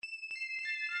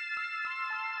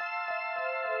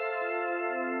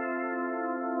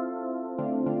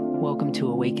Welcome to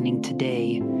Awakening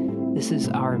Today. This is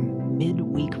our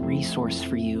midweek resource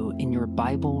for you in your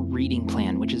Bible reading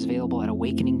plan, which is available at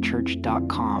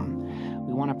awakeningchurch.com.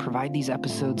 We want to provide these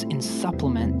episodes in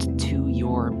supplement to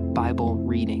your Bible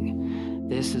reading.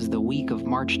 This is the week of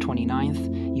March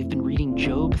 29th. You've been reading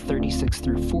Job 36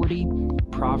 through 40,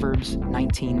 Proverbs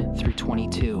 19 through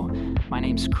 22. My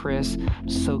name's Chris. I'm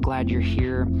so glad you're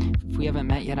here. If we haven't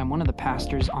met yet, I'm one of the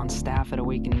pastors on staff at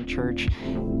Awakening Church,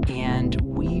 and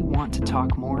we want to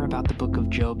talk more about the book of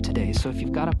Job today. So if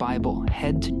you've got a Bible,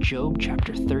 head to Job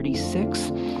chapter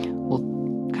 36.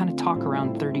 We'll kind of talk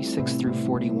around 36 through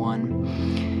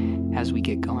 41 as we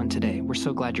get going today. We're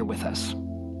so glad you're with us.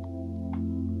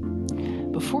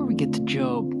 Before we get to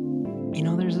Job,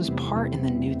 there's this part in the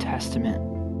New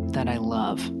Testament that I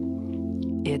love.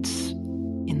 It's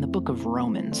in the book of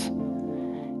Romans.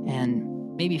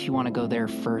 And maybe if you want to go there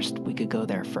first, we could go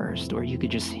there first, or you could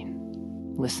just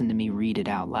listen to me read it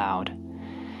out loud.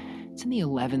 It's in the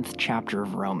 11th chapter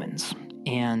of Romans.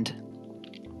 And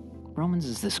Romans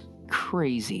is this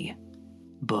crazy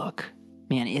book.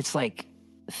 Man, it's like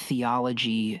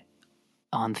theology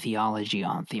on theology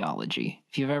on theology.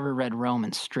 If you've ever read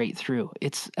Romans straight through,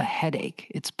 it's a headache.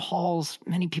 It's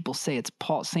many people say it's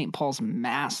St. Paul's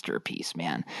masterpiece,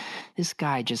 man. This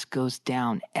guy just goes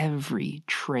down every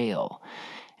trail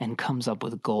and comes up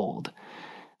with gold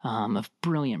of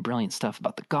brilliant stuff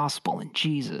about the gospel and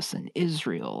Jesus and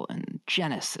Israel and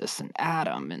Genesis and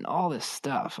Adam and all this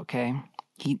stuff, okay?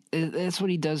 That's what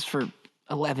he does for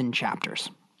 11 chapters.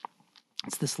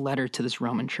 It's this letter to this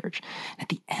Roman church. At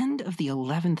the end of the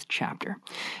 11th chapter,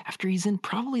 after he's in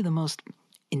probably the most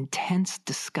intense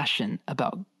discussion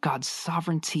about God's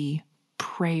sovereignty,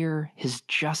 prayer, his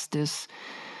justice,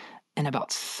 and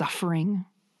about suffering,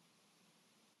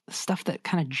 stuff that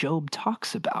kind of Job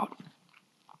talks about,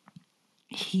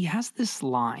 he has this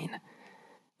line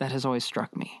that has always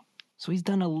struck me. So he's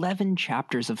done 11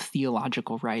 chapters of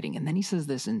theological writing, and then he says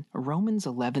this in Romans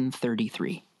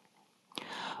 11:33.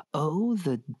 Oh,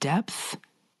 the depth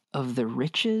of the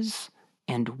riches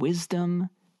and wisdom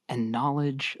and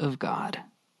knowledge of God.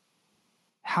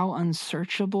 How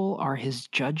unsearchable are his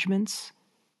judgments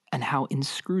and how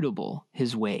inscrutable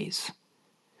his ways.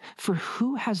 For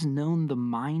who has known the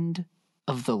mind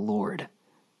of the Lord?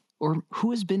 Or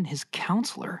who has been his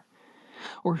counselor?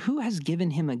 Or who has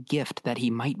given him a gift that he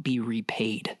might be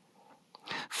repaid?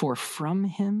 For from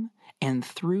him and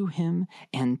through him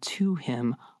and to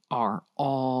him are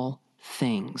all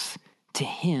things. To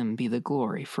him be the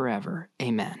glory forever.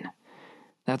 Amen.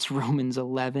 That's Romans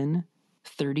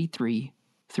 11:33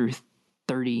 through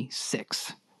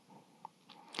 36.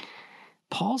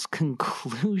 Paul's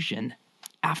conclusion,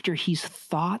 after he's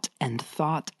thought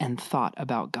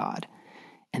about God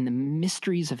and the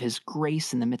mysteries of his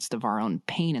grace in the midst of our own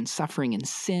pain and suffering and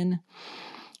sin,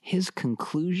 his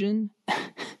conclusion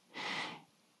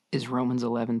is Romans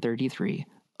 11:33.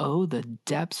 Oh, the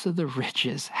depths of the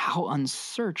riches, how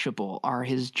unsearchable are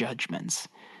his judgments.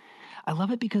 I love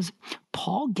it because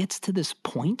Paul gets to this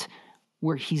point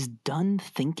where he's done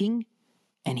thinking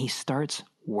and he starts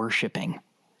worshiping.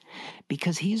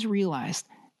 Because he's realized,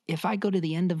 if I go to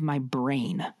the end of my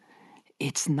brain,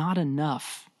 it's not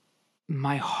enough.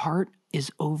 My heart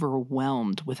is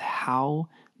overwhelmed with how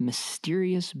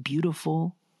mysterious,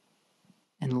 beautiful,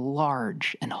 and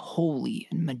large and holy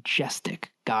and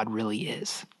majestic God really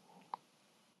is.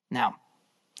 Now,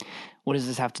 what does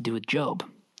this have to do with Job?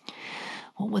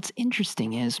 Well, what's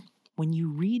interesting is when you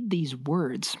read these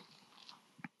words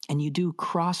and you do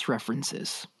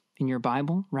cross-references in your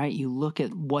Bible, right? You look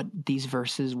at what these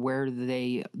verses, where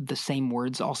the same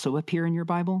words also appear in your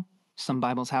Bible. Some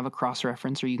Bibles have a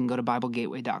cross-reference, or you can go to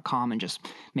BibleGateway.com and just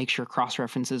make sure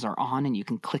cross-references are on, and you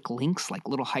can click links, like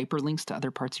little hyperlinks to other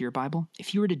parts of your Bible.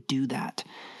 If you were to do that,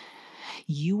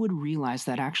 you would realize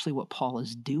that actually what Paul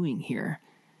is doing here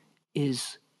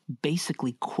is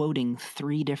basically quoting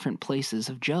 3 different places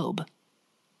of Job.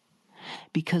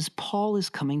 Because Paul is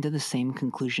coming to the same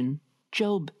conclusion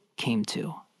Job came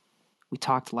to. We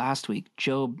talked last week,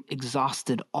 Job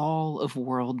exhausted all of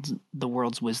the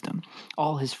world's wisdom.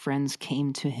 All his friends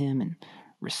came to him and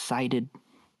recited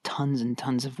tons and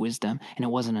tons of wisdom, and it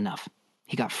wasn't enough.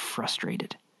 He got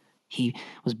frustrated. He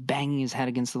was banging his head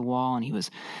against the wall, and he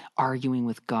was arguing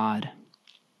with God.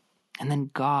 And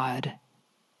then God,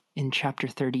 in chapter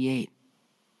 38,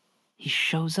 he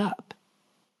shows up.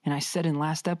 And I said in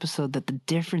last episode that the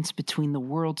difference between the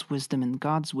world's wisdom and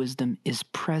God's wisdom is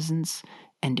presence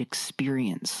and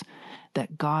experience.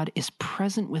 That God is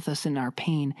present with us in our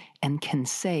pain and can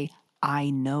say,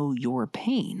 I know your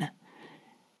pain.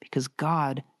 Because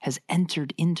God has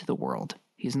entered into the world.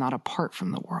 He's not apart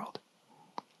from the world.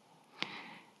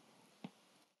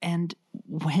 And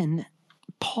when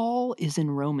Paul is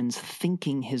in Romans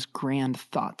thinking his grand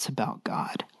thoughts about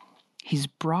God, he's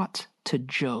brought to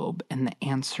Job and the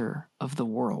answer of the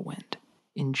whirlwind.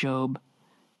 In Job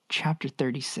chapter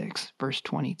 36, verse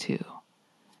 22,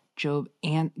 Job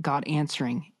and God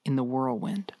answering in the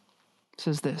whirlwind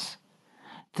says this: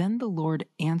 "Then the Lord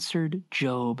answered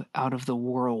Job out of the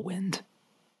whirlwind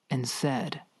and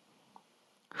said,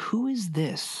 'Who is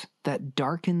this that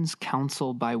darkens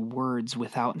counsel by words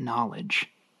without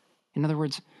knowledge?'" In other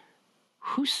words,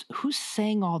 who's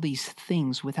saying all these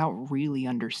things without really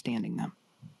understanding them?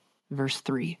 Verse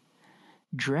 3,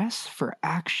 "Dress for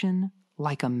action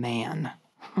like a man."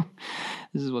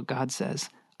 This is what God says.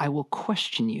 "I will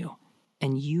question you,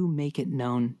 and you make it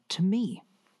known to me."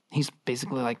 He's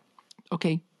basically like,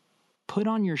 okay, put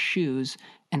on your shoes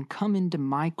and come into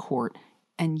my court,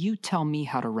 and you tell me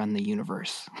how to run the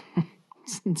universe.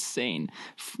 It's insane.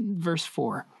 Verse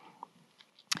 4,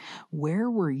 "Where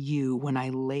were you when I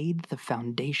laid the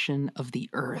foundation of the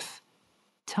earth?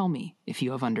 Tell me if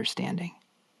you have understanding."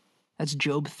 That's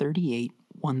Job 38,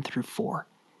 1 through 4.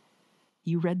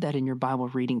 You read that in your Bible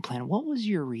reading plan. What was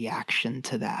your reaction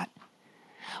to that?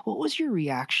 What was your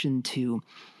reaction to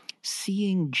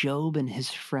seeing Job and his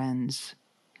friends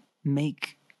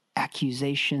make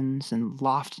accusations and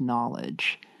loft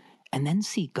knowledge, and then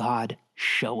see God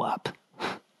show up?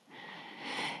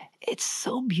 It's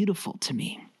so beautiful to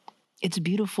me. It's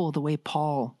beautiful the way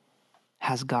Paul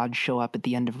has God show up at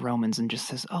the end of Romans and just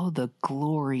says, oh, the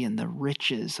glory and the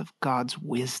riches of God's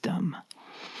wisdom.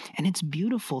 And it's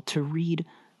beautiful to read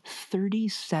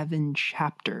 37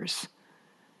 chapters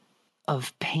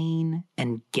of pain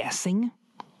and guessing,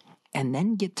 and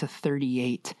then get to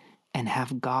 38 and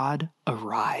have God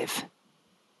arrive.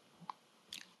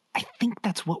 I think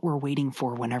that's what we're waiting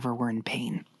for whenever we're in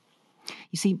pain.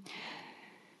 You see,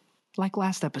 like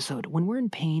last episode, when we're in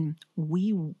pain,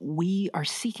 we are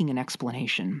seeking an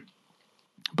explanation.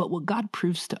 But what God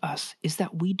proves to us is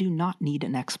that we do not need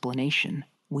an explanation.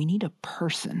 We need a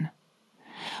person.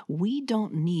 We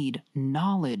don't need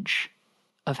knowledge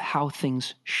of how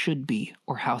things should be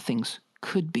or how things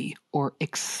could be or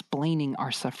explaining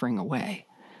our suffering away.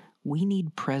 We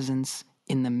need presence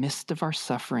in the midst of our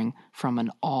suffering from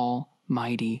an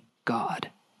almighty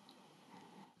God.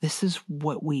 This is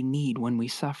what we need when we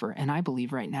suffer. And I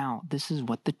believe right now, this is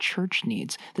what the church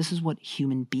needs. This is what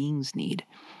human beings need.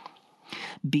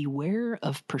 Beware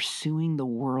of pursuing the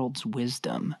world's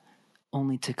wisdom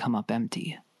only to come up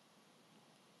empty.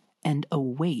 And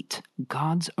await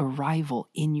God's arrival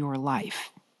in your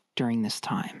life during this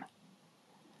time.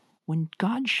 When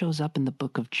God shows up in the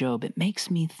book of Job, it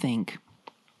makes me think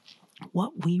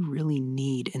what we really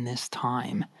need in this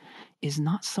time is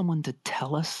not someone to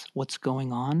tell us what's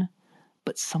going on,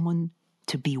 but someone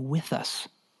to be with us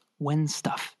when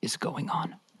stuff is going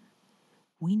on.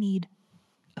 We need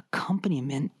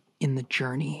accompaniment in the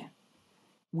journey.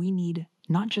 We need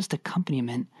not just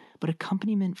accompaniment, but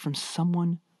accompaniment from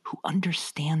someone who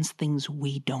understands things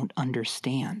we don't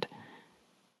understand.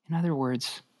 In other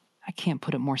words, I can't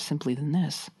put it more simply than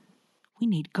this. We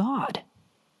need God.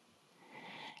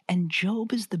 And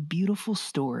Job is the beautiful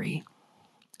story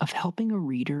of helping a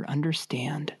reader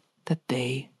understand that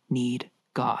they need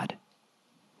God.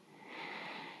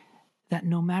 That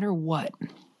no matter what,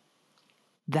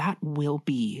 that will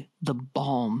be the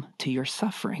balm to your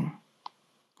suffering.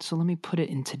 So let me put it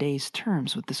in today's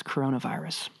terms with this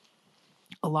coronavirus.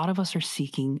 A lot of us are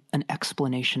seeking an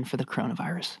explanation for the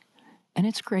coronavirus, and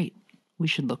it's great. We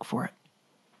should look for it.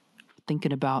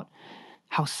 Thinking about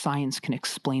how science can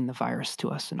explain the virus to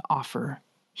us and offer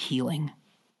healing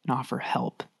and offer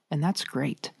help, and that's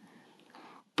great.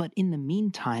 But in the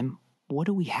meantime, what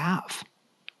do we have?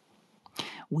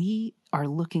 We are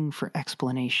looking for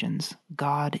explanations.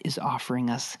 God is offering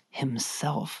us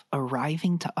himself,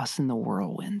 arriving to us in the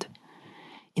whirlwind.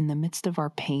 In the midst of our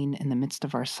pain, in the midst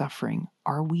of our suffering,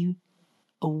 are we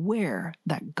aware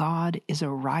that God is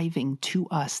arriving to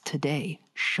us today,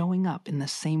 showing up in the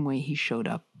same way he showed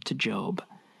up to Job?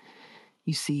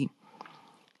 You see,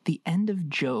 the end of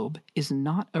Job is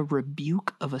not a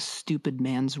rebuke of a stupid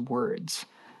man's words,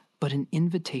 but an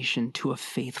invitation to a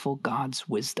faithful God's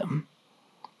wisdom.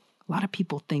 A lot of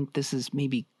people think this is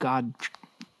maybe God,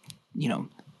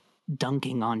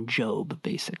 dunking on Job,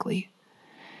 basically.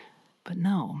 But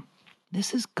no,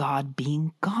 this is God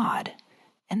being God.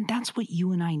 And that's what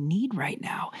you and I need right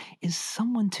now, is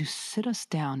someone to sit us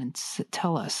down and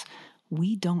tell us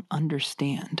we don't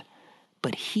understand,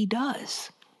 but he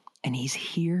does. And he's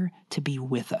here to be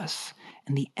with us.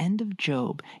 And the end of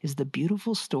Job is the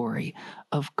beautiful story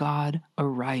of God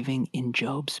arriving in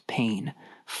Job's pain,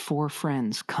 4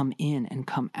 friends come in and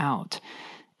come out.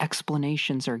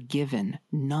 Explanations are given.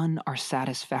 None are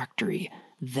satisfactory.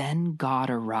 Then God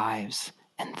arrives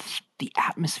and the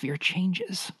atmosphere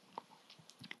changes.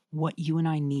 What you and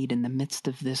I need in the midst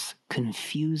of this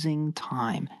confusing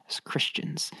time as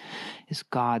Christians is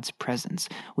God's presence,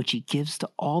 which he gives to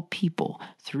all people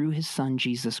through his Son,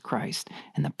 Jesus Christ,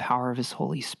 and the power of his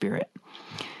Holy Spirit.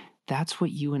 That's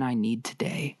what you and I need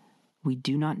today. We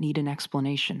do not need an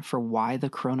explanation for why the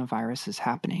coronavirus is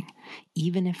happening.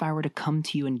 Even if I were to come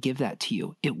to you and give that to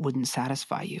you, it wouldn't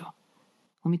satisfy you.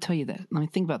 Let me tell you this. Let me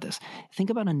think about this.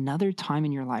 Think about another time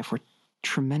in your life where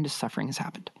tremendous suffering has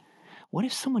happened. What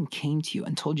if someone came to you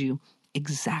and told you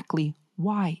exactly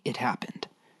why it happened?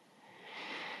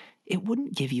 It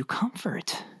wouldn't give you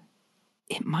comfort.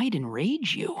 It might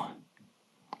enrage you.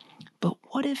 But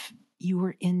what if you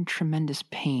were in tremendous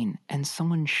pain and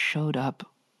someone showed up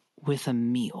with a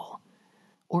meal?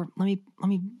 Or let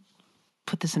me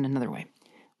put this in another way.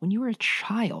 When you were a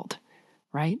child,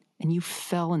 right, and you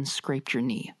fell and scraped your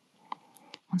knee,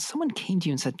 when someone came to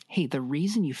you and said, hey, the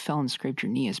reason you fell and scraped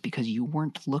your knee is because you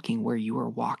weren't looking where you were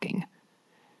walking,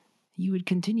 you would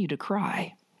continue to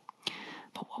cry.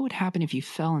 But what would happen if you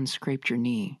fell and scraped your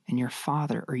knee and your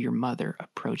father or your mother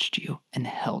approached you and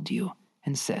held you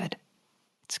and said,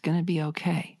 it's going to be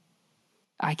okay.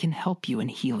 I can help you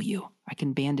and heal you. I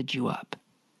can bandage you up.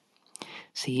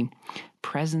 See,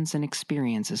 presence and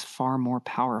experience is far more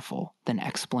powerful than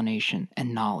explanation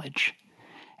and knowledge.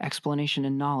 Explanation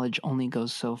and knowledge only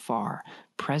goes so far.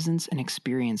 Presence and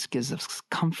experience gives us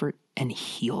comfort and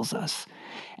heals us.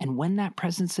 And when that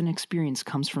presence and experience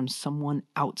comes from someone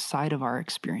outside of our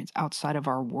experience, outside of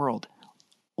our world,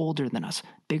 older than us,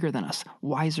 bigger than us,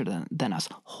 wiser than us,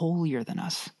 holier than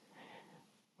us,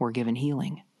 we're given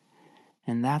healing.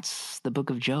 And that's the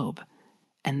book of Job.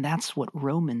 And that's what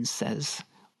Romans says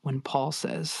when Paul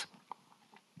says,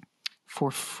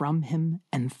 for from him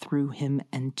and through him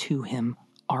and to him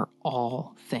are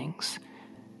all things,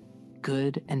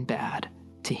 good and bad.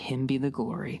 To him be the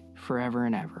glory forever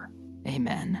and ever.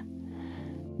 Amen.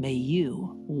 May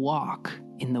you walk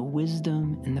in the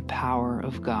wisdom and the power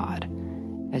of God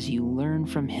as you learn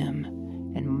from him,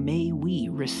 and may we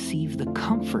receive the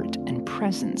comfort and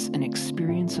presence and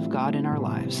experience of God in our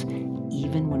lives,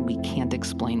 even when we can't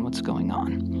explain what's going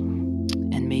on.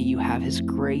 And may you have his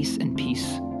grace and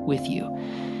peace with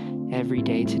you every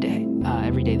day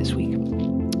this week.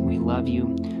 We love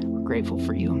you. We're grateful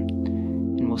for you.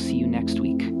 And we'll see you next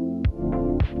week.